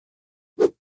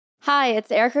Hi,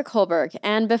 it's Erica Kohlberg,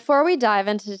 and before we dive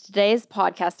into today's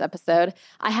podcast episode,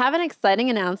 I have an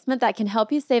exciting announcement that can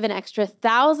help you save an extra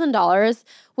 $1,000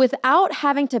 without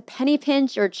having to penny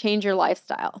pinch or change your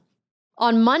lifestyle.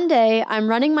 On Monday, I'm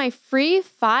running my free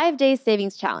 5-day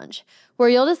savings challenge, where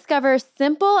you'll discover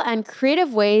simple and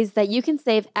creative ways that you can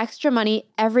save extra money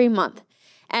every month.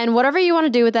 And whatever you want to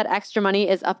do with that extra money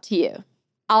is up to you.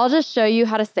 I'll just show you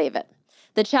how to save it.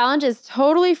 The challenge is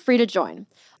totally free to join.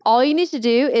 All you need to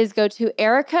do is go to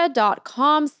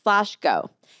erica.com/go.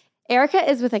 Erica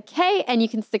is with a K, and you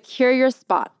can secure your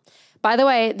spot. By the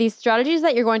way, these strategies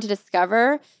that you're going to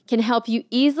discover can help you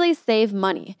easily save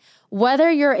money,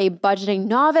 whether you're a budgeting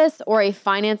novice or a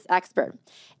finance expert.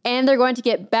 And they're going to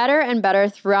get better and better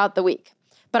throughout the week.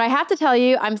 But I have to tell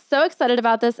you, I'm so excited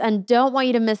about this and don't want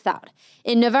you to miss out.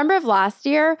 In November of last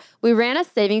year, we ran a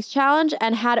savings challenge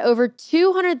and had over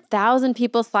 200,000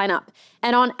 people sign up.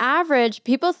 And on average,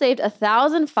 people saved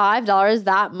 $1,005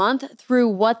 that month through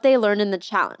what they learned in the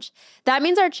challenge. That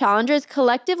means our challengers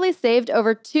collectively saved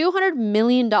over $200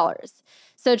 million.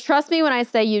 So trust me when I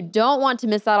say you don't want to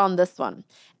miss out on this one.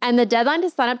 And the deadline to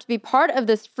sign up to be part of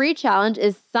this free challenge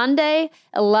is Sunday,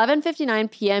 11:59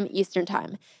 p.m. Eastern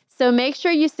Time. So make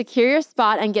sure you secure your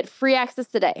spot and get free access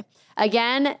today.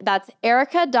 Again, that's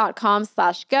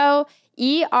erica.com/go,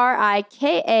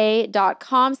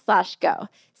 erika.com/go.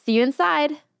 See you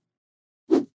inside.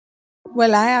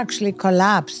 Well, I actually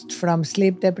collapsed from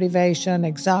sleep deprivation,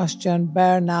 exhaustion,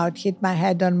 burnout, hit my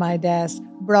head on my desk,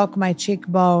 broke my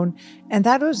cheekbone. And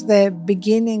that was the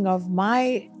beginning of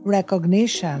my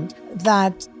recognition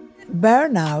that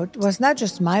burnout was not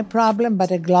just my problem,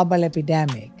 but a global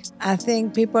epidemic. I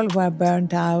think people who are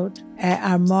burnt out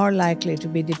are more likely to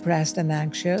be depressed and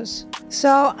anxious.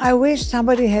 So I wish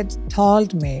somebody had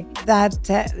told me that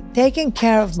taking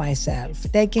care of myself,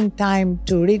 taking time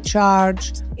to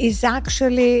recharge is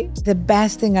actually the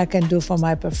best thing I can do for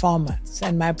my performance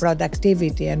and my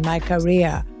productivity and my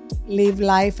career. Live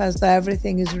life as though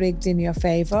everything is rigged in your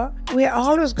favor. We're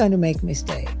always going to make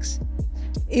mistakes.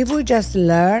 If we just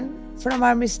learn from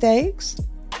our mistakes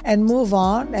and move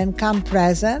on and come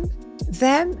present,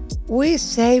 then we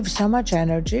save so much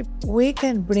energy. We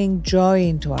can bring joy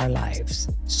into our lives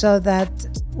so that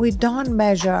we don't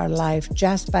measure our life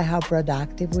just by how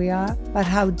productive we are, but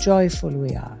how joyful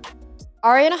we are.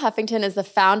 Arianna Huffington is the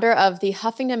founder of the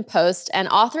Huffington Post and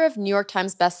author of New York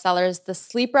Times bestsellers The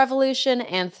Sleep Revolution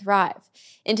and Thrive.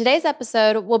 In today's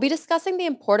episode, we'll be discussing the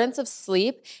importance of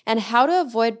sleep and how to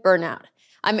avoid burnout.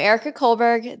 I'm Erica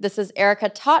Kohlberg, this is Erica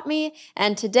Taught Me,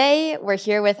 and today we're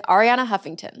here with Arianna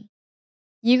Huffington.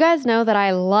 You guys know that I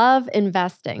love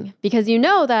investing because you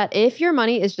know that if your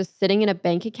money is just sitting in a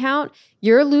bank account,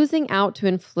 you're losing out to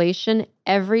inflation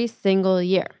every single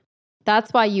year.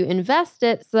 That's why you invest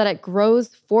it so that it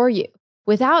grows for you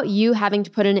without you having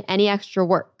to put in any extra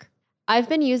work. I've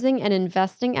been using an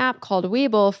investing app called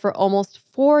Webull for almost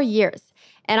 4 years,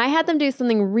 and I had them do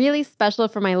something really special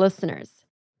for my listeners.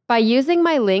 By using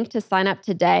my link to sign up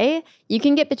today, you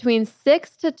can get between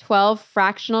 6 to 12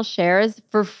 fractional shares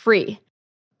for free.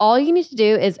 All you need to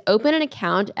do is open an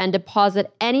account and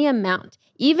deposit any amount,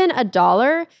 even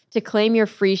 $1, to claim your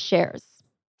free shares.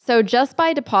 So just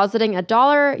by depositing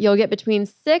 $1, you'll get between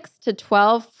 6 to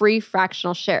 12 free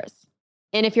fractional shares.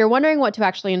 And if you're wondering what to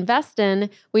actually invest in,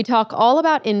 we talk all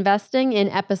about investing in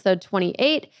episode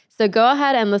 28, so go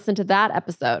ahead and listen to that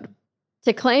episode.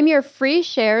 To claim your free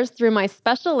shares through my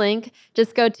special link,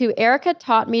 just go to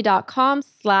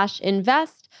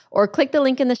ericataught.me.com/invest or click the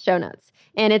link in the show notes.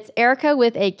 And it's Erica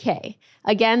with a K.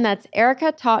 Again, that's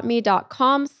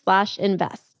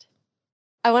ericataught.me.com/invest.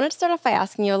 I wanted to start off by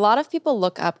asking you, a lot of people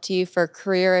look up to you for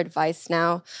career advice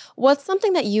now. What's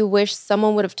something that you wish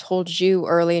someone would have told you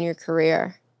early in your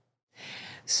career?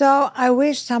 So I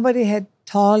wish somebody had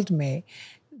told me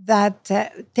that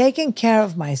taking care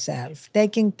of myself,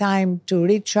 taking time to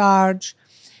recharge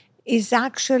is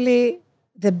actually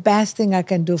the best thing I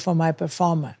can do for my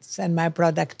performance and my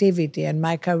productivity and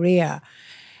my career.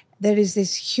 There is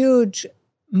this huge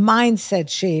mindset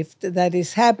shift that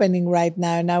is happening right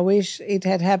now, and I wish it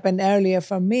had happened earlier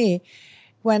for me,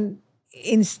 when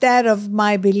instead of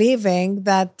my believing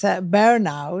that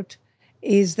burnout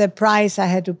is the price I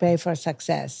had to pay for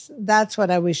success. That's what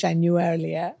I wish I knew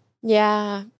earlier.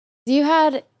 Yeah. You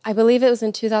had, I believe it was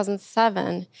in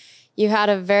 2007, you had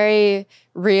a very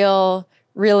real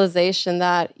realization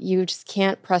that you just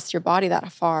can't press your body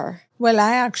that far. Well,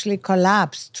 I actually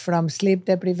collapsed from sleep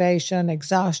deprivation,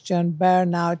 exhaustion,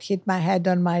 burnout, hit my head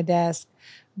on my desk,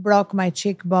 broke my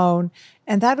cheekbone.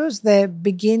 And that was the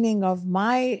beginning of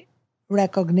my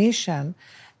recognition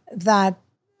that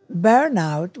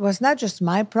burnout was not just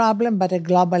my problem, but a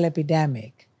global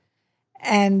epidemic.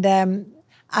 And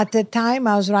at the time,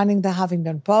 I was running the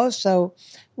Huffington Post, so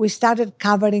we started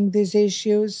covering these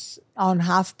issues on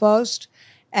HuffPost.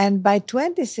 And by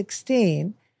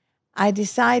 2016, I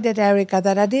decided, Erica,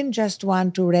 that I didn't just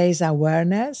want to raise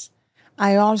awareness.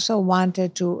 I also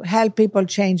wanted to help people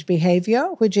change behavior,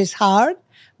 which is hard,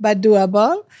 but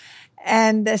doable.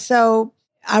 And so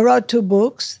I wrote 2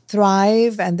 books,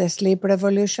 Thrive and The Sleep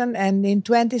Revolution. And in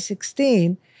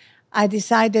 2016, I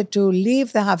decided to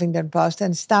leave the Huffington Post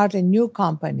and start a new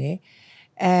company,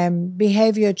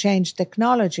 behavior change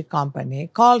technology company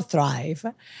called Thrive,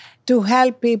 to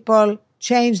help people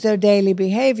change their daily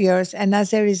behaviors and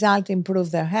as a result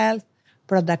improve their health,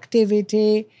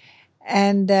 productivity,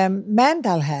 and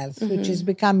mental health, which is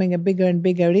becoming a bigger and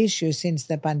bigger issue since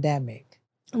the pandemic.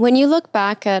 When you look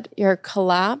back at your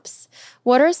collapse,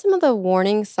 what are some of the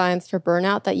warning signs for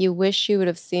burnout that you wish you would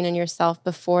have seen in yourself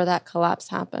before that collapse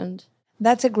happened?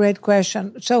 That's a great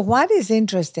question. So what is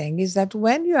interesting is that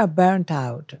when you are burnt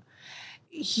out,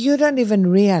 you don't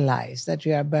even realize that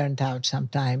you are burnt out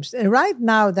sometimes. And right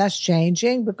now, that's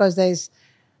changing because there's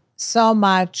so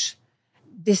much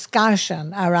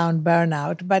discussion around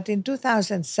burnout. But in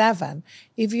 2007,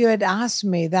 if you had asked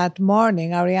me that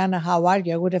morning, Arianna, how are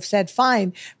you? I would have said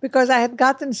fine, because I had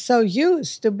gotten so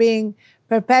used to being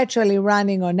perpetually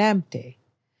running on empty.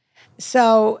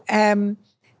 So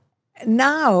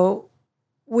now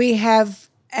we have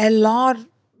a lot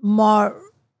more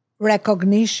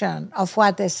recognition of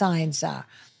what the signs are.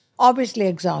 Obviously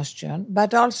exhaustion,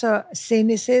 but also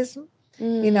cynicism,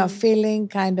 feeling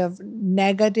kind of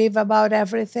negative about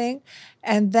everything.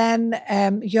 And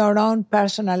then your own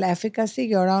personal efficacy,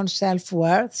 your own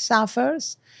self-worth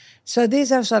suffers. So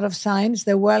these are sort of signs.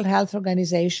 The World Health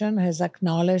Organization has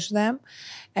acknowledged them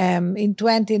in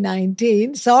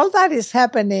 2019. So all that is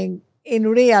happening in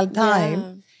real time.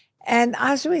 Yeah. And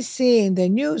as we see in the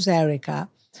news, Erica,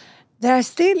 there are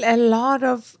still a lot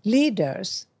of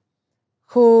leaders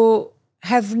who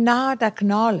have not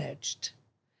acknowledged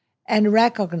and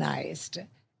recognized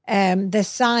the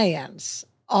science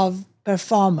of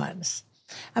performance.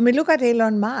 I mean, look at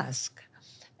Elon Musk.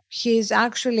 He's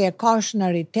actually a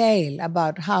cautionary tale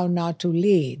about how not to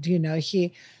lead.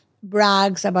 He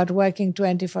brags about working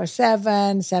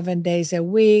 24/7, 7 days a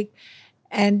week,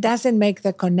 and doesn't make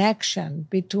the connection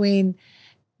between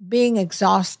being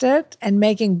exhausted and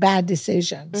making bad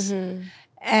decisions.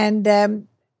 And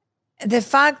the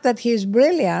fact that he's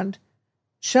brilliant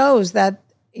shows that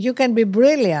you can be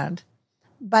brilliant,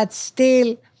 but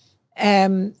still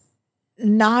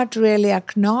not really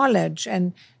acknowledge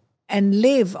and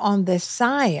live on the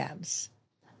science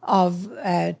of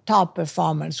top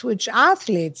performance, which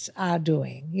athletes are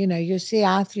doing. You see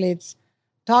athletes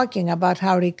talking about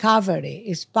how recovery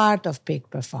is part of peak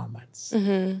performance.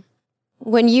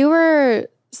 When you were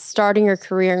starting your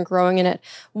career and growing in it,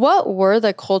 what were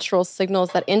the cultural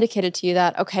signals that indicated to you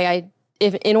that, okay,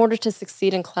 if in order to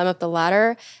succeed and climb up the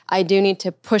ladder, I do need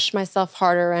to push myself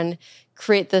harder and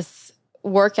create this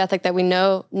work ethic that we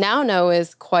now know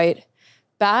is quite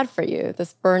bad for you,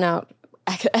 this burnout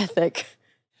ethic?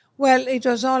 Well, it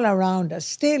was all around us,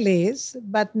 still is,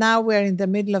 but now we're in the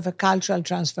middle of a cultural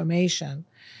transformation.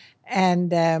 And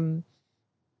there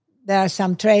are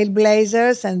some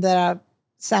trailblazers and there are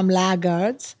some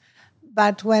laggards.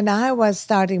 But when I was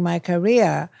starting my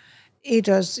career, it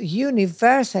was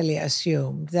universally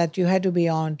assumed that you had to be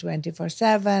on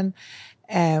 24/7.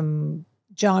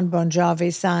 John Bon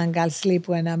Jovi sang, "I'll sleep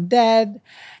when I'm dead."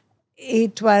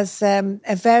 It was a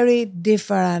very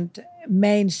different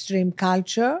mainstream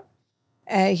culture.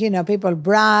 People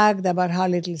bragged about how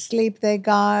little sleep they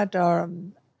got, or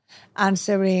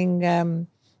answering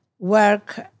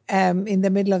work in the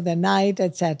middle of the night,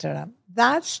 etc.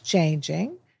 That's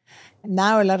changing.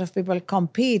 Now a lot of people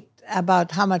compete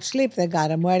about how much sleep they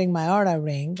got. I'm wearing my Aura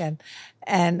ring,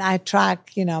 and I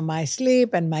track, my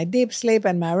sleep and my deep sleep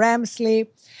and my REM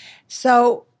sleep.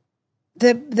 So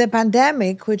the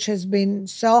pandemic, which has been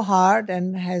so hard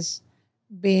and has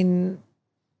been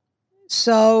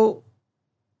so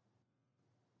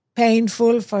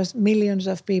painful for millions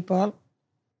of people,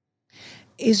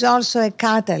 is also a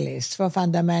catalyst for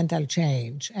fundamental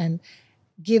change and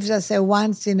gives us a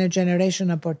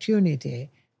once-in-a-generation opportunity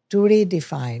to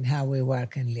redefine how we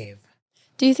work and live.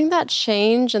 Do you think that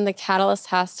change and the catalyst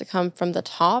has to come from the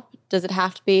top? Does it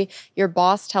have to be your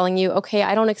boss telling you, okay,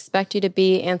 I don't expect you to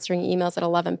be answering emails at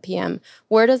 11 p.m.?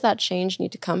 Where does that change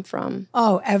need to come from?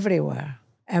 Oh, everywhere.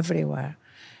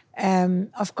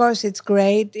 Of course, it's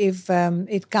great if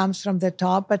it comes from the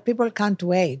top, but people can't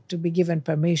wait to be given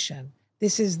permission.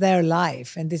 This is their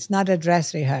life, and it's not a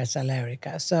dress rehearsal,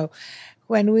 Erica. So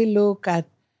when we look at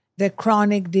the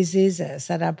chronic diseases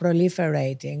that are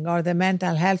proliferating or the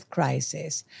mental health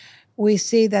crisis, we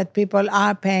see that people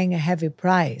are paying a heavy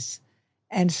price.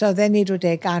 And so they need to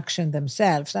take action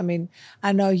themselves. I mean,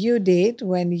 I know you did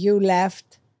when you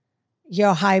left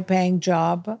your high paying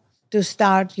job to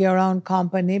start your own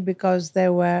company because they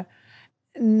were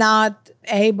not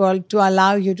able to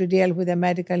allow you to deal with a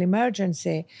medical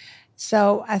emergency.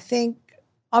 So I think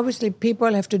obviously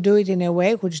people have to do it in a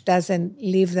way which doesn't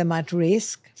leave them at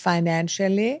risk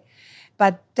financially,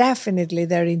 but definitely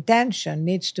their intention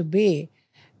needs to be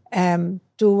to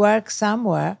work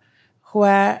somewhere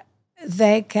where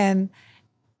they can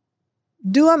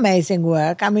do amazing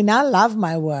work. I mean, I love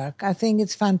my work. I think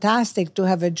it's fantastic to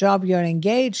have a job you're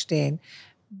engaged in,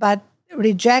 but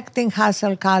rejecting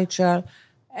hustle culture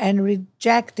and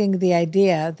rejecting the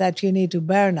idea that you need to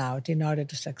burn out in order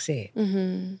to succeed.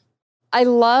 Mm-hmm. I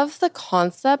love the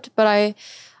concept, but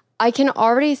I can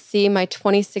already see my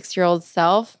 26-year-old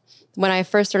self when I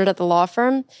first started at the law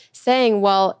firm saying,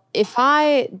 well, if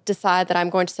I decide that I'm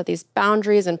going to set these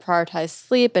boundaries and prioritize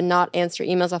sleep and not answer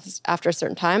emails after a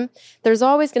certain time, there's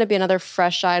always going to be another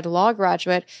fresh-eyed law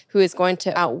graduate who is going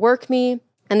to outwork me.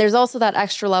 And there's also that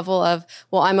extra level of,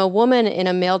 well, I'm a woman in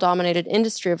a male-dominated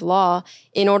industry of law.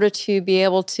 In order to be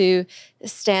able to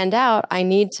stand out, I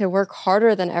need to work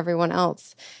harder than everyone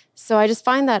else. So I just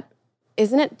find that,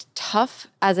 isn't it tough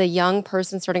as a young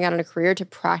person starting out in a career to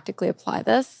practically apply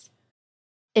this?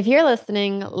 If you're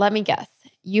listening, let me guess.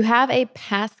 You have a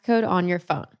passcode on your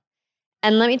phone.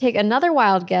 And let me take another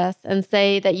wild guess and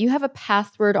say that you have a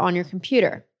password on your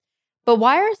computer. But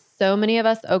why are so many of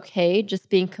us okay just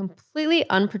being completely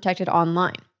unprotected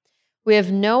online? We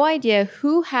have no idea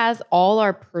who has all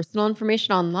our personal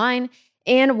information online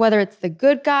and whether it's the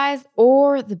good guys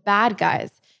or the bad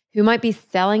guys who might be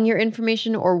selling your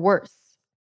information or worse.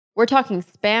 We're talking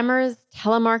spammers,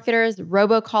 telemarketers,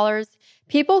 robocallers,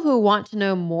 people who want to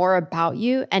know more about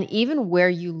you and even where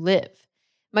you live.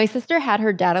 My sister had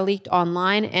her data leaked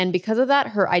online, and because of that,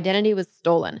 her identity was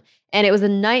stolen. And it was a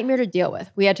nightmare to deal with.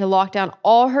 We had to lock down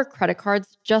all her credit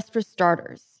cards just for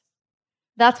starters.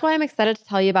 That's why I'm excited to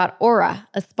tell you about Aura,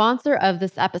 a sponsor of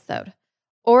this episode.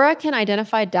 Aura can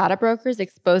identify data brokers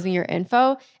exposing your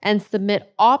info and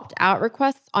submit opt-out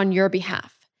requests on your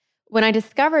behalf. When I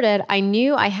discovered it, I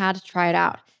knew I had to try it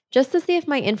out, just to see if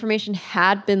my information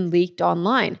had been leaked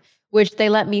online, which they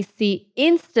let me see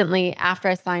instantly after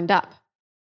I signed up.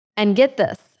 And get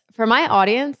this, for my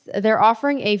audience, they're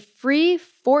offering a free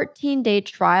 14-day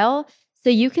trial so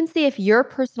you can see if your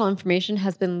personal information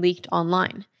has been leaked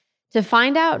online. To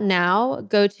find out now,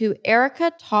 go to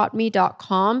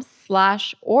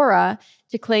ericataughtme.com/aura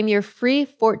to claim your free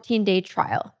 14-day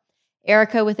trial.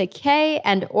 Erica with a K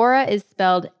and Aura is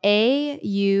spelled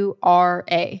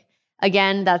AURA.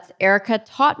 Again, that's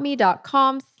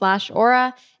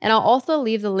ericataughtme.com/aura, and I'll also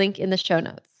leave the link in the show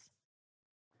notes.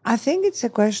 I think it's a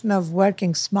question of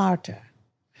working smarter.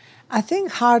 I think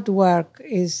hard work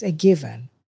is a given.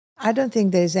 I don't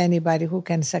think there's anybody who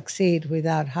can succeed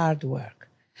without hard work.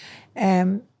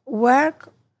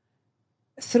 Work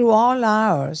through all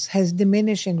hours has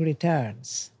diminishing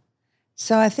returns.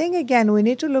 So I think, again, we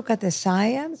need to look at the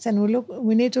science and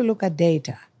we need to look at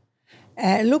data.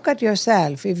 Look at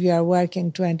yourself if you are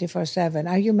working 24/7.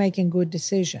 Are you making good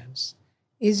decisions?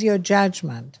 Is your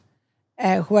judgment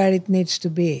where it needs to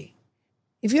be?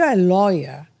 If you're a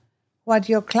lawyer, what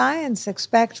your clients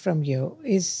expect from you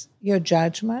is your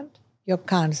judgment, your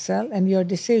counsel, and your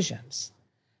decisions.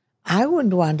 I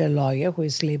wouldn't want a lawyer who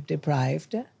is sleep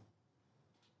deprived.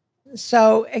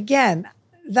 So again,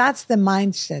 that's the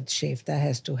mindset shift that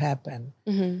has to happen.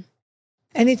 Mm-hmm.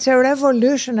 And it's a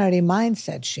revolutionary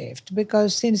mindset shift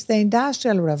because since the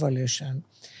Industrial Revolution,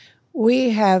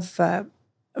 we have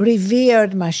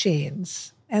revered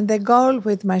machines. And the goal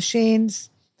with machines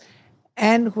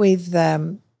and with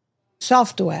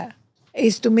software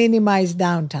is to minimize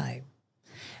downtime.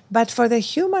 But for the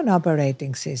human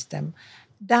operating system,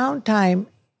 downtime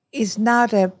is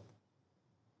not a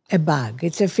bug,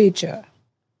 it's a feature.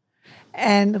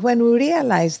 And when we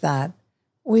realize that,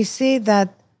 we see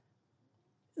that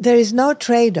there is no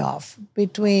trade-off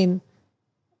between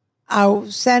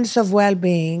our sense of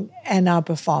well-being and our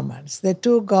performance. The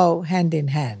two go hand in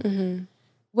hand. Mm-hmm.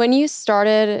 When you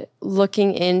started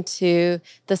looking into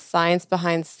the science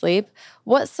behind sleep,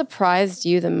 what surprised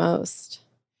you the most?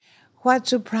 What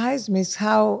surprised me is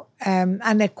how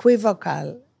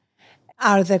unequivocal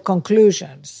are the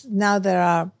conclusions. Now there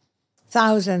are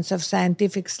thousands of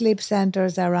scientific sleep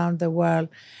centers around the world,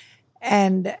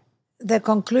 and the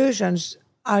conclusions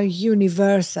are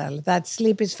universal, that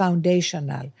sleep is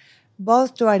foundational,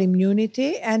 both to our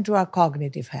immunity and to our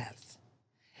cognitive health.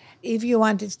 If you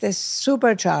want, it's the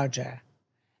supercharger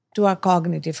to our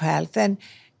cognitive health. And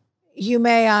you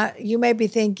may be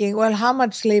thinking, well, how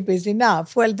much sleep is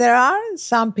enough? Well, there are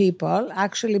some people,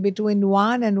 actually between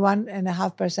 1% and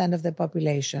 1.5% of the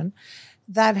population,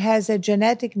 that has a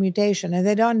genetic mutation and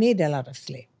they don't need a lot of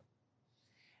sleep.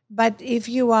 But if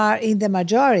you are in the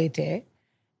majority,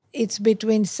 it's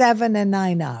between 7 and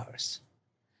 9 hours.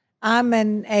 I'm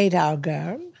an 8-hour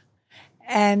girl,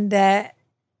 and I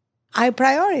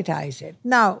prioritize it.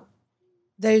 Now,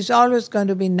 there's always going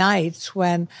to be nights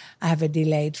when I have a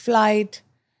delayed flight,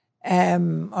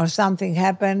 or something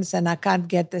happens and I can't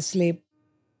get the sleep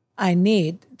I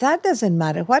need. That doesn't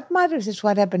matter. What matters is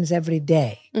what happens every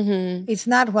day. Mm-hmm. It's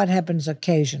not what happens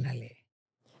occasionally.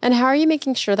 And how are you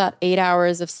making sure that 8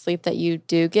 hours of sleep that you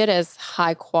do get is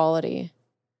high quality?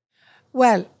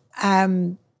 Well,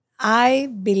 I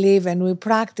believe, and we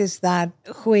practice that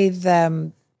with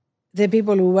the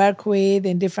people who work with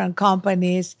in different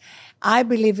companies. I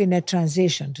believe in a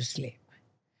transition to sleep.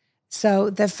 So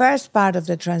the first part of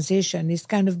the transition is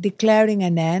kind of declaring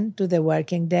an end to the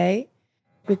working day,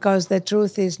 because the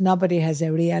truth is nobody has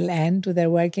a real end to their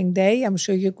working day. I'm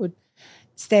sure you could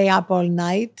stay up all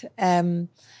night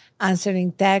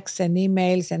answering texts and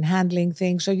emails and handling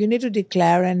things. So you need to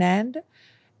declare an end.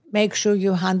 Make sure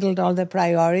you handled all the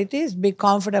priorities. Be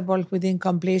comfortable with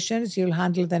incompletions you'll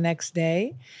handle the next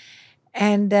day.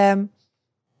 And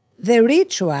the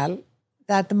ritual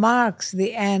that marks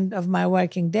the end of my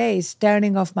working day is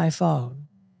turning off my phone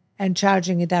and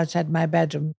charging it outside my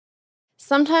bedroom.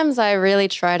 Sometimes I really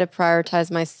try to prioritize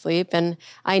my sleep, and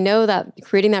I know that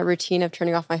creating that routine of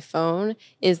turning off my phone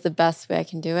is the best way I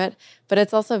can do it, but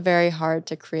it's also very hard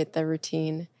to create the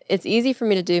routine. It's easy for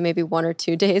me to do maybe 1 or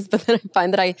 2 days, but then I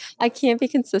find that I can't be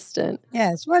consistent.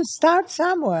 Yes, well, start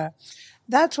somewhere.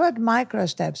 That's what micro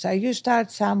steps are. You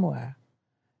start somewhere,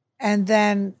 and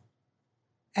then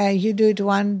you do it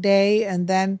one day, and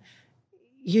then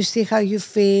you see how you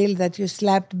feel, that you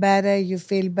slept better, you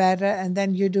feel better, and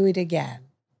then you do it again.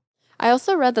 I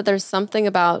also read that there's something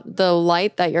about the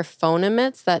light that your phone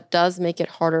emits that does make it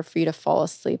harder for you to fall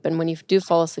asleep. And when you do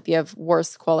fall asleep, you have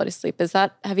worse quality sleep.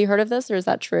 Have you heard of this, or is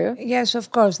that true? Yes,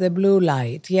 of course, the blue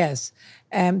light, yes.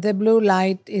 The blue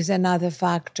light is another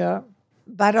factor,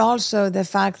 but also the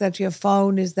fact that your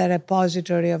phone is the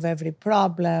repository of every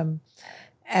problem,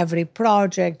 every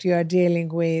project you are dealing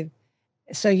with.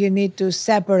 So you need to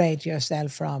separate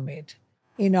yourself from it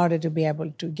in order to be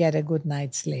able to get a good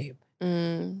night's sleep.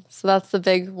 So that's the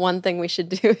big one thing we should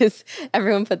do is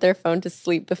everyone put their phone to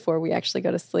sleep before we actually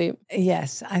go to sleep.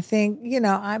 Yes, I think,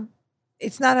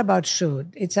 it's not about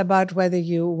should. It's about whether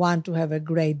you want to have a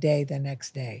great day the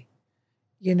next day.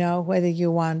 Whether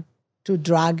you want to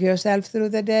drag yourself through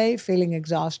the day feeling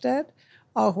exhausted,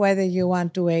 or whether you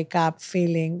want to wake up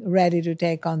feeling ready to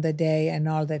take on the day and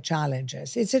all the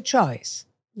challenges. It's a choice.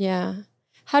 Yeah.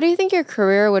 How do you think your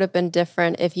career would have been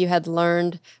different if you had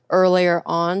learned earlier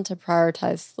on to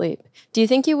prioritize sleep? Do you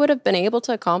think you would have been able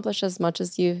to accomplish as much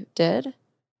as you did?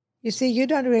 You see, you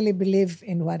don't really believe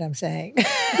in what I'm saying.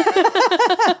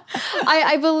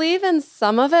 I believe in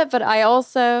some of it, but I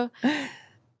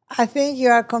think you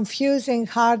are confusing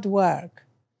hard work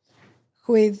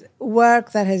with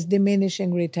work that has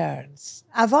diminishing returns.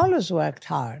 I've always worked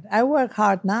hard. I work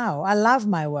hard now. I love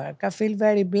my work. I feel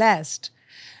very blessed.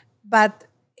 But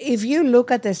if you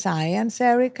look at the science,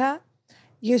 Erica,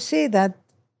 you see that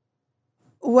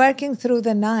working through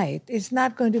the night is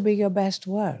not going to be your best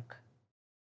work.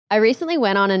 I recently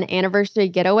went on an anniversary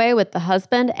getaway with the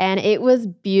husband, and it was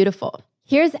beautiful.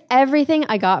 Here's everything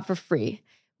I got for free.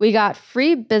 We got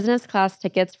free business class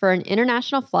tickets for an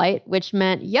international flight, which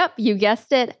meant, yep, you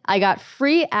guessed it, I got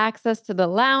free access to the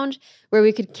lounge where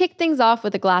we could kick things off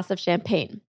with a glass of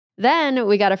champagne. Then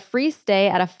we got a free stay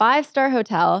at a 5-star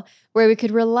hotel where we could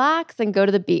relax and go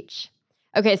to the beach.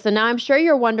 Okay, so now I'm sure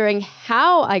you're wondering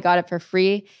how I got it for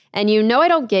free, and you know I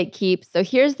don't gatekeep, so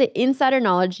here's the insider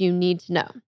knowledge you need to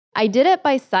know. I did it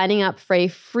by signing up for a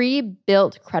free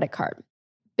Built credit card.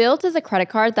 Built is a credit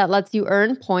card that lets you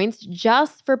earn points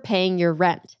just for paying your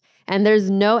rent, and there's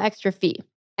no extra fee.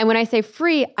 And when I say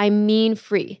free, I mean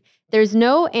free. There's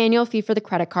no annual fee for the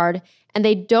credit card, and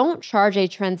they don't charge a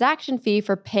transaction fee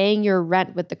for paying your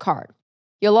rent with the card.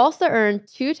 You'll also earn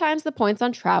 2 times the points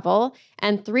on travel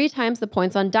and 3 times the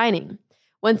points on dining.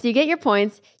 Once you get your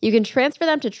points, you can transfer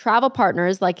them to travel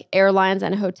partners like airlines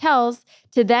and hotels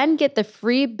to then get the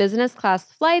free business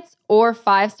class flights or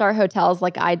 5-star hotels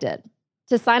like I did.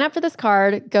 To sign up for this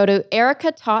card, go to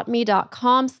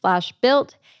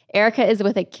ericataughtme.com/built, Erica is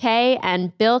with a K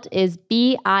and Built is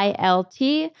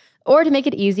BILT. Or to make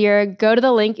it easier, go to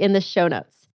the link in the show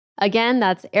notes. Again,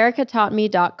 that's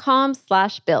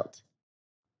ericataughtme.com/built.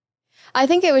 I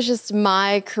think it was just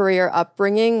my career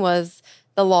upbringing was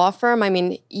the law firm. I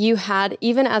mean,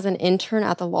 even as an intern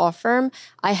at the law firm,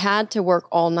 I had to work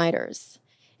all-nighters.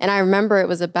 And I remember it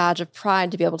was a badge of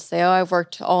pride to be able to say, oh, I've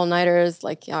worked all-nighters,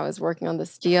 like I was working on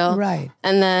this deal. Right.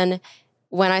 And then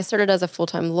when I started as a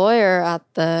full-time lawyer at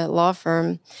the law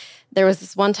firm, there was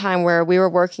this one time where we were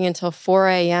working until 4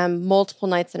 a.m. multiple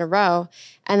nights in a row.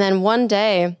 And then one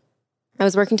day I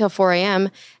was working till 4 a.m.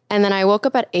 and then I woke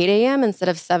up at 8 a.m. instead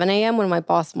of 7 a.m. when my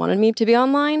boss wanted me to be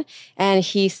online. And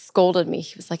he scolded me.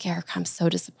 He was like, Erica, I'm so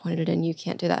disappointed in you. You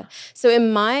can't do that. So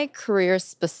in my career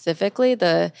specifically,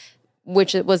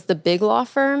 which it was the big law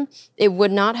firm, it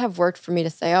would not have worked for me to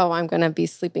say, oh, I'm going to be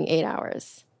sleeping 8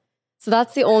 hours. So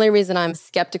that's the only reason I'm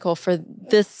skeptical for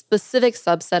this specific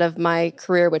subset of my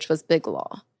career, which was big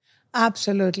law.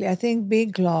 Absolutely. I think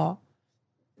big law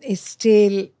is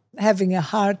still having a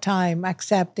hard time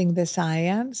accepting the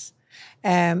science.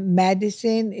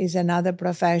 Medicine is another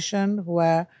profession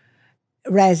where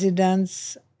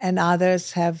residents and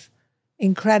others have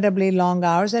incredibly long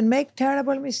hours and make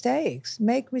terrible mistakes,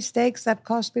 make mistakes that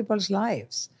cost people's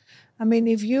lives. I mean,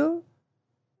 if you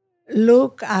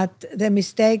look at the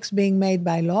mistakes being made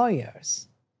by lawyers,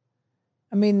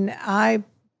 I mean, I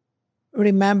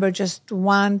remember just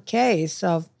one case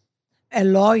of a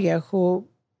lawyer who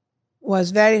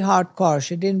was very hardcore.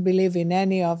 She didn't believe in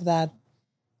any of that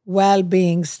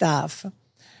well-being stuff,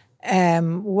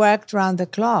 worked round the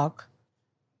clock.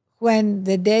 When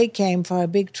the day came for a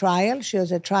big trial, she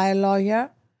was a trial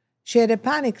lawyer, she had a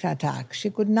panic attack.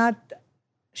 She could not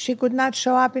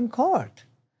show up in court.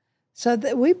 So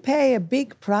we pay a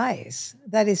big price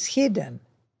that is hidden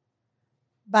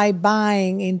by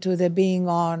buying into the being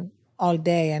on all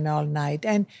day and all night.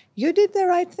 And you did the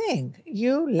right thing.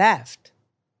 You left.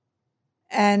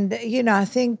 And, I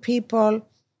think people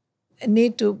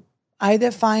need to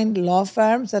either find law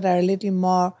firms that are a little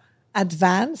more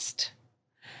advanced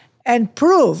and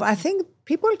prove. I think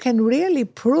people can really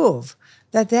prove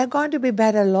that they're going to be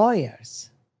better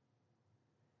lawyers.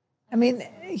 I mean,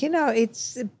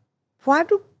 it's what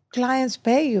do clients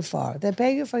pay you for? They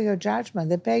pay you for your judgment.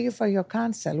 They pay you for your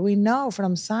counsel. We know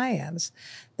from science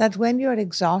that when you're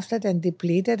exhausted and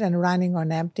depleted and running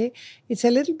on empty, it's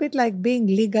a little bit like being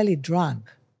legally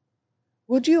drunk.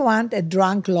 Would you want a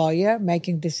drunk lawyer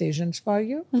making decisions for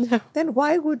you? No. Then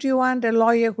why would you want a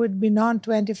lawyer who'd be on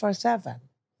 24/7?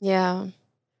 Yeah.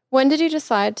 When did you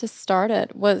decide to start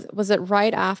it? Was it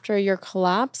right after your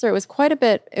collapse, or it was quite a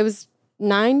bit? It was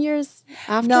 9 years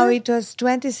after? No, it was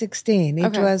 2016. It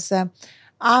Okay. was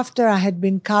after I had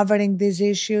been covering these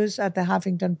issues at the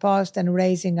Huffington Post and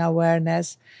raising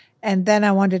awareness. And then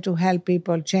I wanted to help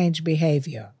people change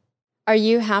behavior. Are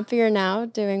you happier now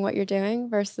doing what you're doing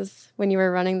versus when you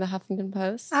were running the Huffington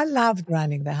Post? I loved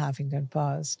running the Huffington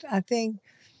Post. I think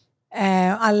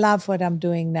I love what I'm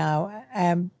doing now.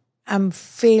 I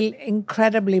feel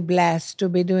incredibly blessed to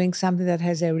be doing something that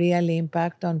has a real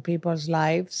impact on people's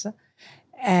lives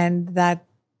and that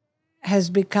has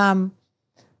become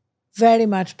very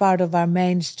much part of our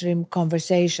mainstream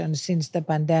conversation since the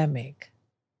pandemic.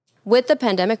 With the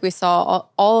pandemic, we saw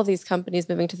all of these companies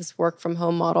moving to this work from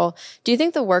home model. Do you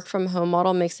think the work from home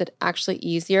model makes it actually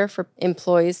easier for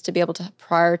employees to be able to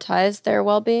prioritize their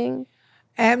well-being?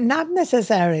 Not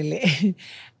necessarily.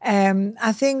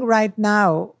 I think right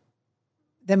now,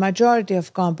 the majority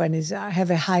of companies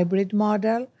have a hybrid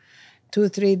model,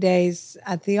 2-3 days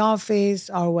at the office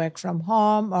or work from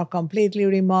home or completely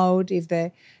remote if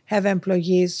they have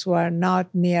employees who are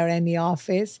not near any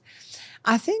office.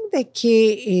 I think the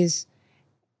key is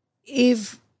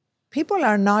if people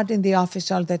are not in the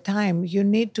office all the time, you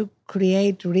need to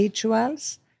create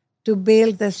rituals to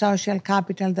build the social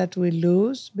capital that we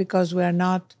lose because we're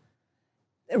not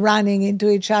running into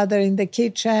each other in the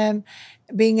kitchen,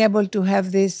 being able to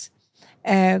have these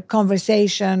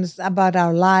conversations about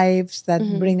our lives that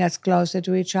bring us closer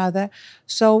to each other.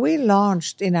 So we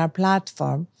launched in our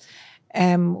platform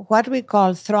what we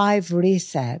call Thrive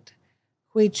Reset,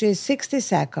 which is 60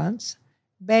 seconds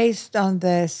based on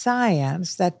the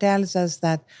science that tells us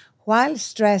that while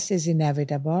stress is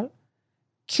inevitable,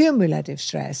 cumulative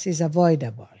stress is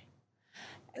avoidable.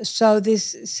 So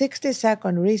this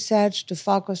 60-second research to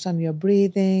focus on your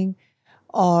breathing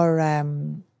or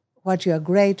what you are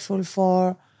grateful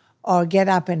for or get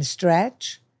up and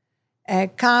stretch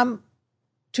come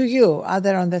to you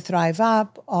either on the Thrive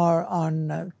app or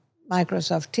on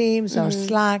Microsoft Teams or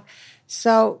Slack.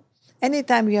 So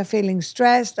Anytime you're feeling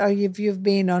stressed or if you've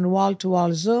been on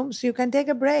wall-to-wall Zooms, you can take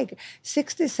a break,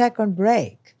 60-second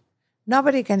break.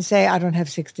 Nobody can say, I don't have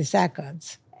 60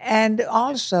 seconds. And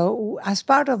also, as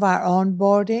part of our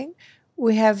onboarding,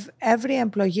 we have every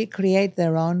employee create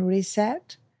their own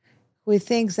reset with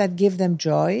things that give them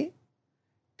joy,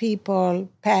 people,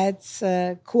 pets,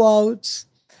 quotes,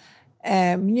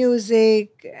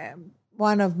 music.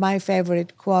 One of my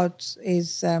favorite quotes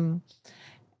is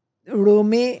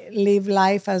Rumi, live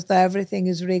life as though everything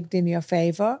is rigged in your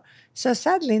favor. So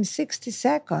suddenly in 60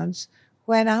 seconds,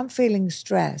 when I'm feeling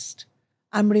stressed,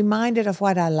 I'm reminded of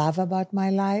what I love about my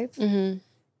life. Mm-hmm.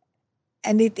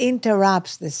 And it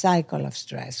interrupts the cycle of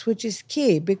stress, which is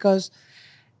key because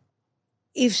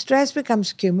if stress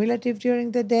becomes cumulative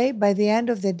during the day, by the end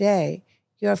of the day,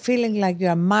 you're feeling like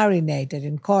you're marinated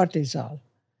in cortisol.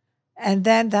 And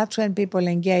then that's when people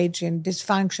engage in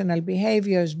dysfunctional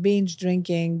behaviors, binge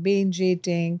drinking, binge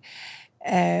eating,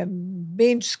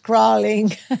 binge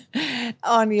scrolling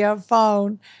on your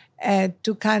phone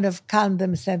to kind of calm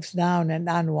themselves down and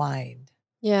unwind.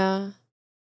 Yeah.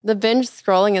 The binge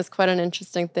scrolling is quite an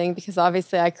interesting thing because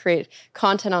obviously I create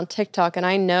content on TikTok and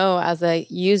I know as a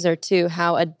user too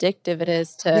how addictive it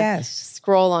is to Yes.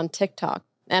 scroll on TikTok.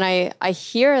 And I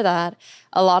hear that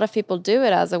a lot of people do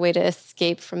it as a way to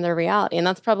escape from their reality. And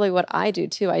that's probably what I do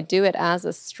too. I do it as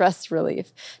a stress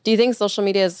relief. Do you think social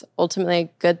media is ultimately a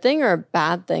good thing or a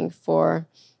bad thing for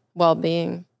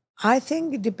well-being? I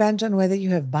think it depends on whether you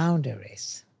have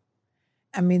boundaries.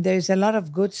 I mean, there's a lot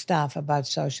of good stuff about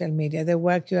social media. The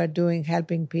work you are doing,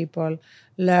 helping people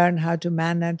learn how to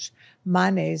manage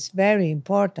money is very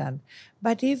important.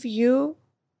 But if you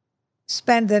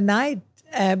spend the night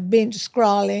binge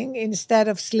scrolling instead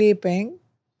of sleeping,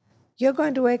 you're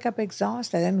going to wake up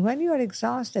exhausted. And when you are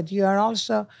exhausted, you are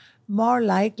also more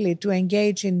likely to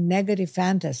engage in negative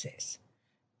fantasies,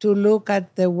 to look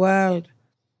at the world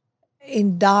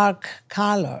in dark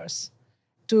colors,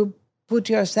 to put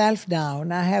yourself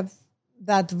down. I have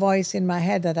that voice in my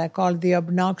head that I call the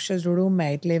obnoxious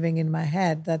roommate living in my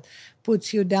head that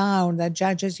puts you down, that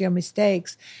judges your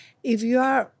mistakes. If you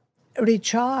are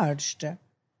recharged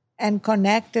and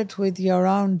connected with your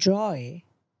own joy,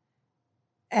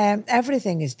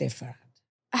 everything is different.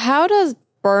 How does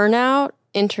burnout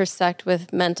intersect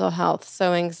with mental health,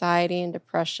 so anxiety and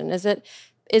depression? Is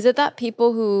it that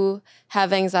people who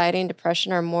have anxiety and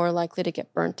depression are more likely to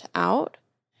get burnt out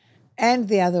And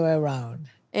the other way around.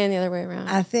 and the other way around?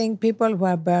 I think people who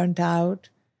are burnt out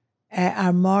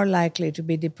are more likely to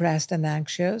be depressed and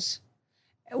anxious.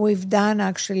 We've done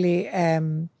actually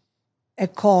a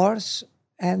course,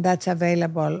 and that's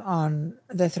available on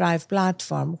the Thrive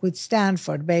platform with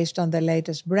Stanford based on the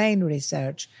latest brain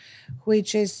research,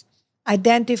 which is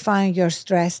identifying your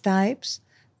stress types,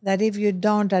 that if you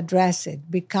don't address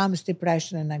it, becomes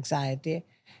depression and anxiety.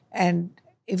 And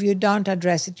if you don't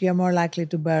address it, you're more likely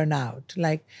to burn out.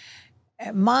 Like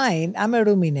mine, I'm a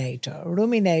ruminator.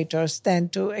 Ruminators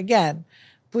tend to, again,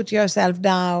 put yourself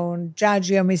down, judge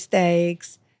your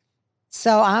mistakes.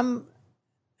 So I'm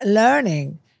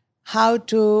learning how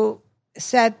to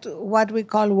set what we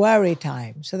call worry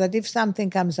time so that if something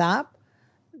comes up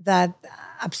that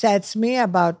upsets me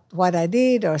about what I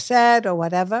did or said or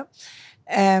whatever,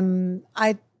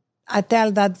 I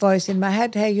tell that voice in my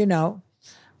head, hey,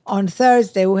 on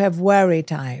Thursday we have worry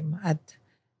time at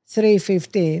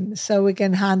 3:15, so we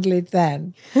can handle it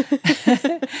then.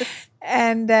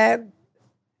 And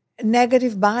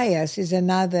negative bias is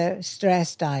another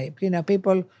stress type.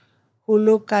 People who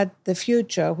look at the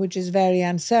future, which is very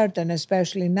uncertain,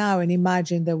 especially now, and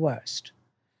imagine the worst.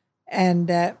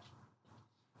 And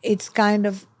it's kind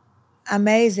of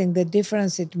amazing the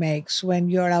difference it makes when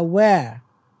you're aware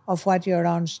of what your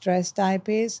own stress type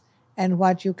is and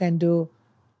what you can do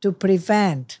to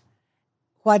prevent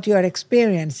what you're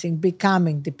experiencing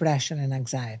becoming depression and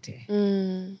anxiety.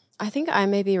 I think I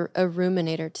may be a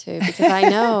ruminator too, because I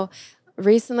know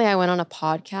recently I went on a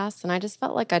podcast and I just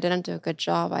felt like I didn't do a good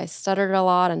job. I stuttered a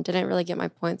lot and didn't really get my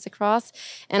points across.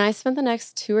 And I spent the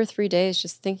next 2 or 3 days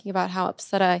just thinking about how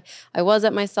upset I was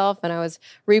at myself. And I was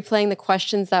replaying the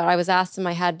questions that I was asked in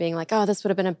my head, being like, oh, this would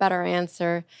have been a better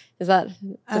answer. Does that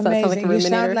sound like a Amazing. ruminator? You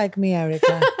sound like me,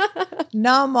 Erica.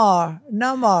 No more.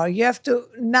 No more. You have to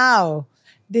now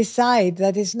decide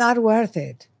that it's not worth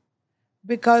it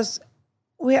because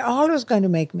we're always going to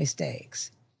make mistakes.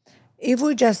 If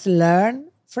we just learn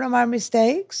from our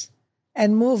mistakes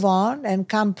and move on and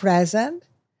come present,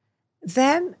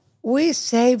 then we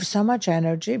save so much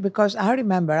energy because I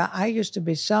remember I used to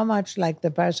be so much like the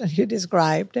person you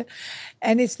described.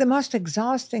 And it's the most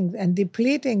exhausting and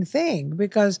depleting thing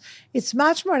because it's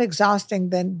much more exhausting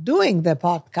than doing the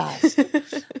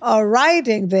podcast or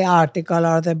writing the article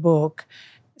or the book.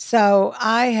 So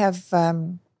I have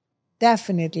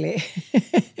definitely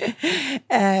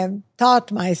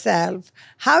taught myself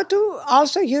how to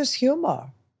also use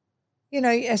humor.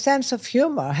 A sense of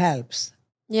humor helps.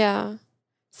 Yeah.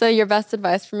 So your best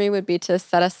advice for me would be to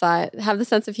set aside, have the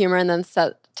sense of humor and then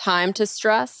set time to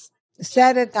stress.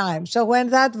 Set a time. So when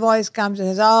that voice comes and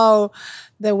says, "Oh,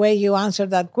 the way you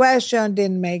answered that question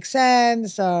didn't make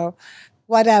sense," or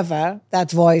whatever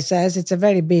that voice says, it's a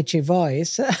very bitchy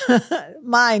voice.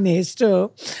 Mine is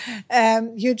too.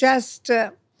 You just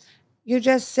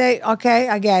say, "Okay,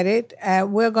 I get it.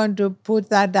 We're going to put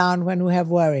that down when we have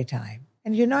worry time,"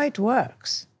 and it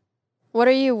works. What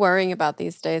are you worrying about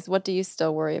these days? What do you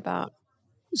still worry about?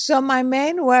 So my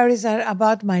main worries are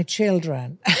about my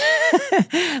children.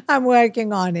 I'm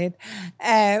working on it,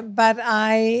 but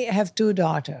I have two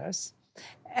daughters,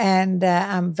 and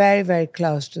I'm very, very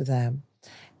close to them.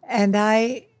 And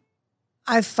I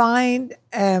find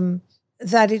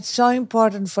that it's so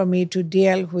important for me to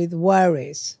deal with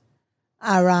worries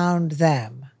around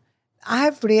them. I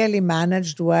have really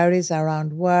managed worries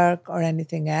around work or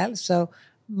anything else. So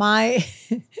my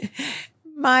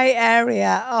my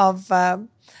area of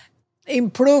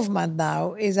improvement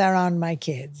now is around my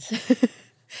kids.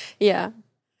 Yeah.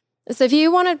 So if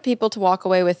you wanted people to walk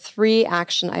away with 3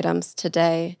 action items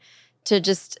today to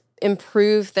just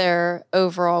improve their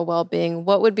overall well-being,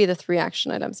 what would be the 3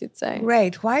 action items you'd say?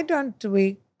 Great. Why don't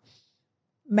we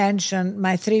mention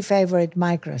my 3 favorite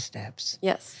micro steps?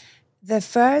 Yes. The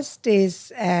first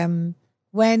is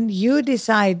when you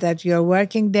decide that your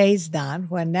working day is done,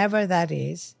 whenever that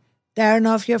is, turn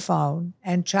off your phone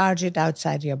and charge it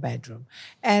outside your bedroom.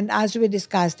 And as we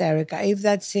discussed, Erica, if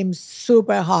that seems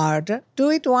super hard, do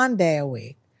it 1 day a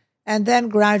week. And then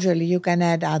gradually you can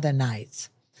add other nights.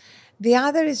 The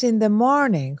other is in the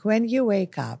morning when you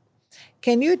wake up.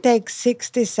 Can you take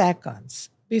 60 seconds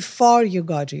before you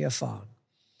go to your phone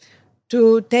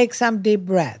to take some deep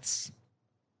breaths,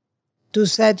 to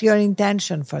set your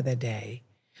intention for the day,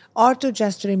 or to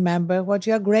just remember what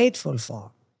you're grateful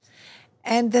for?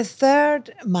 And the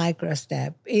third micro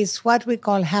step is what we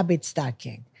call habit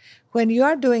stacking. When you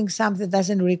are doing something that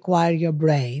doesn't require your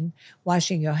brain,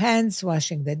 washing your hands,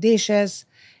 washing the dishes,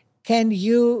 can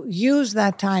you use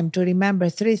that time to remember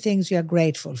 3 things you're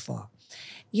grateful for?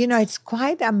 It's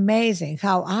quite amazing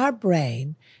how our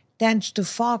brain tends to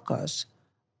focus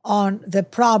on the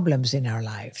problems in our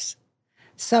lives.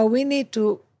 So we need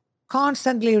to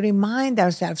constantly remind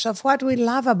ourselves of what we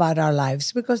love about our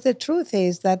lives, because the truth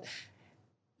is that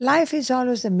life is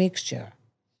always a mixture.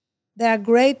 There are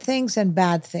great things and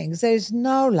bad things. There is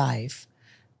no life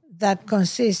that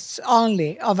consists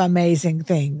only of amazing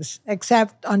things,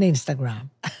 except on Instagram.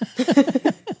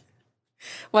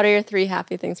 What are your 3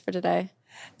 happy things for today?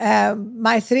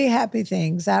 My 3 happy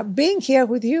things are being here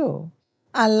with you.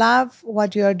 I love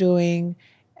what you're doing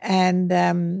and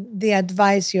the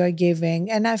advice you're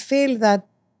giving. And I feel that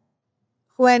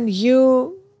when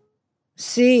you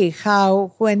see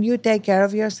how, when you take care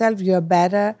of yourself, you're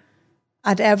better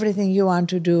at everything you want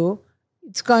to do,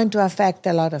 it's going to affect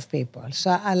a lot of people. So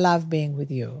I love being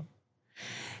with you.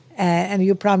 And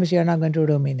you promise you're not going to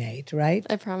ruminate, right?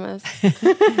 I promise.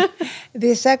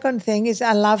 The second thing is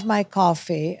I love my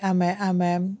coffee.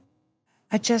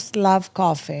 I just love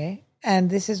coffee.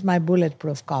 And this is my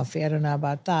bulletproof coffee. I don't know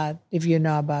about that. If you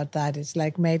know about that, it's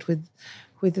like made with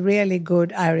really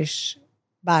good Irish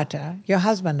butter. Your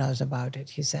husband knows about it,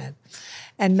 he said.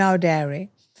 And no dairy.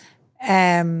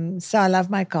 So I love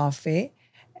my coffee.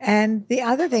 And the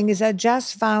other thing is I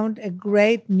just found a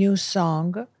great new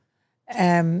song.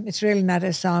 It's really not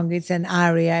a song, it's an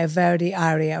aria, a Verdi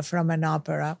aria from an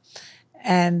opera.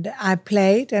 And I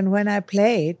played, and when I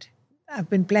played, I've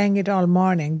been playing it all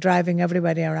morning, driving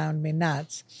everybody around me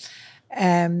nuts.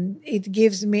 It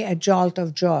gives me a jolt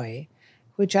of joy,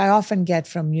 which I often get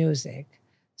from music.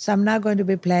 So I'm not going to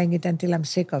be playing it until I'm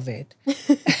sick of it,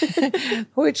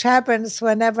 which happens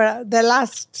whenever the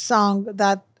last song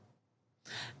that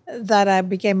I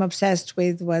became obsessed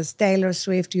with was Taylor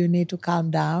Swift, You Need to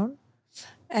Calm Down.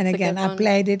 And again, I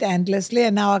played it endlessly,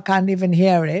 and now I can't even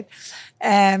hear it.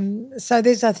 So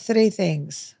these are 3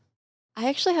 things. I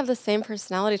actually have the same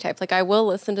personality type. Like I will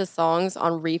listen to songs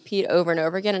on repeat over and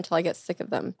over again until I get sick of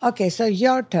them. Okay, so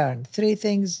your turn. 3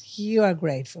 things you are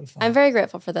grateful for. I'm very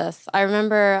grateful for this. I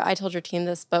remember I told your team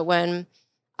this, but when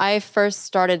I first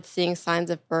started seeing signs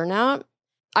of burnout,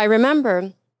 I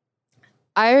remember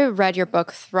I read your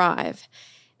book, Thrive.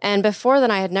 And before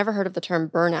then, I had never heard of the term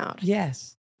burnout.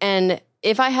 Yes. And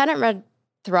if I hadn't read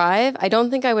Thrive, I don't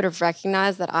think I would have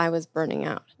recognized that I was burning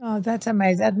out. Oh, that's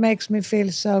amazing. That makes me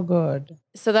feel so good.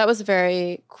 So that was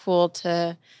very cool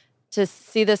to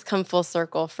see this come full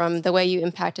circle from the way you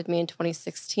impacted me in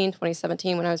 2016,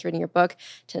 2017 when I was reading your book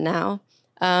to now.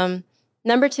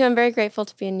 Number 2, I'm very grateful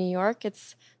to be in New York.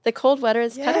 The cold weather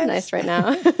is kind of nice right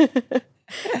now.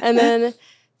 And then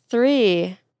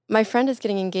 3, my friend is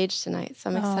getting engaged tonight, so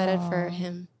I'm excited for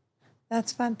him.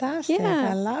 That's fantastic. Yeah.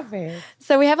 I love it.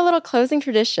 So we have a little closing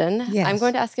tradition. Yes. I'm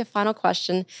going to ask a final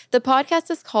question. The podcast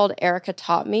is called Erica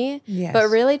Taught Me, Yes. but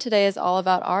really today is all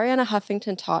about Arianna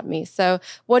Huffington taught me. So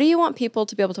what do you want people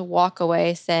to be able to walk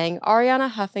away saying,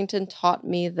 Arianna Huffington taught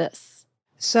me this?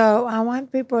 So I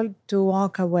want people to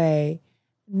walk away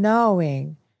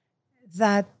knowing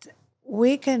that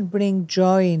we can bring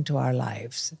joy into our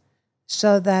lives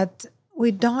so that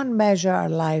we don't measure our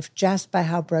life just by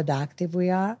how productive we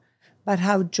are, but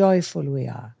how joyful we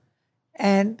are.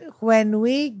 And when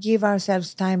we give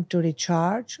ourselves time to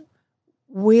recharge,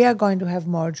 we are going to have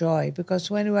more joy,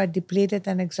 because when we are depleted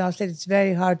and exhausted, it's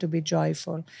very hard to be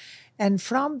joyful. And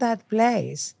from that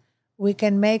place, we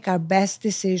can make our best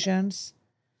decisions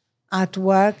at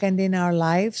work and in our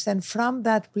lives. And from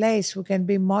that place, we can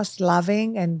be most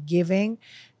loving and giving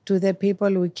to the people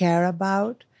we care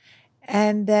about.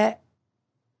 And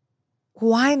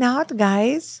why not,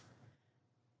 guys?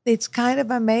 It's kind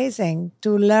of amazing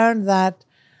to learn that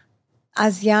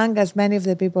as young as many of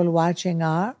the people watching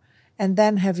are, and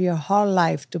then have your whole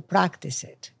life to practice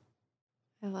it.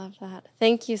 I love that.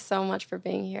 Thank you so much for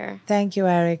being here. Thank you,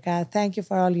 Erica. Thank you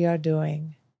for all you're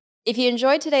doing. If you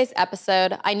enjoyed today's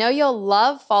episode, I know you'll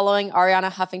love following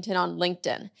Arianna Huffington on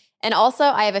LinkedIn. And also,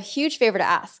 I have a huge favor to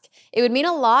ask. It would mean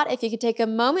a lot if you could take a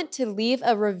moment to leave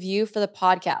a review for the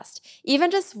podcast. Even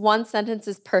just one sentence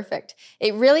is perfect.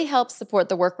 It really helps support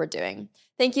the work we're doing.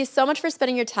 Thank you so much for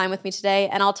spending your time with me today,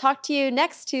 and I'll talk to you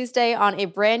next Tuesday on a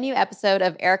brand new episode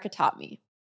of Erica Taught Me.